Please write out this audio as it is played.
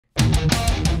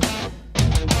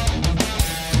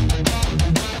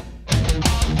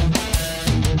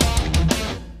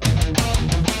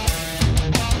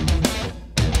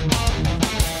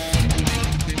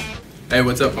Hey,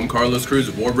 what's up? I'm Carlos Cruz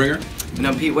of Warbringer. And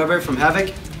I'm Pete Weber from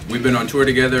Havok. We've been on tour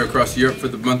together across Europe for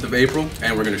the month of April,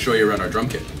 and we're going to show you around our drum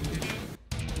kit.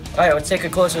 Alright, let's take a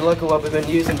closer look at what we've been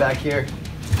using back here.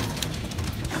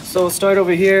 So we'll start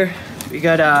over here. We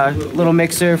got a little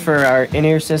mixer for our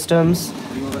in-ear systems.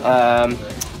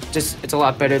 It's a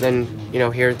lot better than, you know,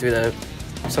 hearing through the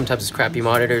sometimes crappy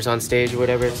monitors on stage or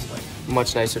whatever. It's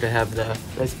much nicer to have the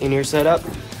nice in-ear setup.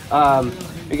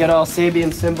 We got all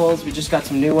Sabian cymbals. We just got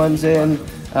some new ones in,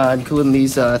 including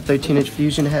these 13-inch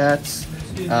Fusion hats,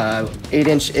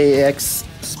 8-inch AX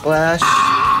Splash,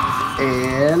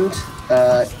 and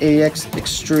AX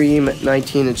Extreme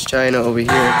 19-inch China over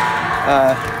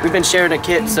here. We've been sharing a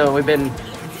kit, so we've been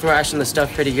thrashing the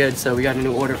stuff pretty good. So we got a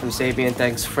new order from Sabian.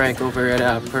 Thanks Frank over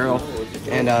at Pearl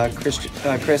and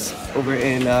Chris over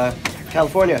in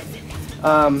California.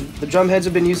 The drum heads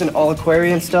have been using all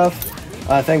Aquarian stuff.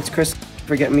 Thanks Chris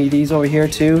for getting me these over here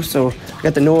too. So we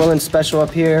got the New Orleans Special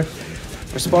up here,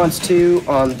 Response 2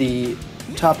 on the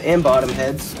top and bottom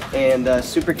heads, and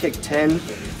Super Kick 10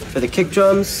 for the kick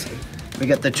drums. We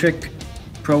got the Trick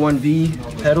Pro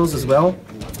 1V pedals as well.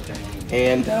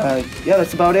 And yeah,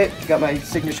 that's about it. Got my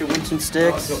signature Winston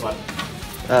sticks. These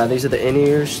are the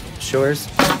in-ear Shores.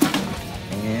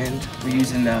 And we're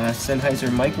using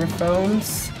Sennheiser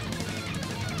microphones.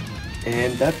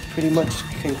 And that pretty much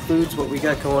concludes what we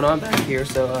got going on back here.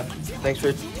 So thanks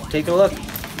for taking a look.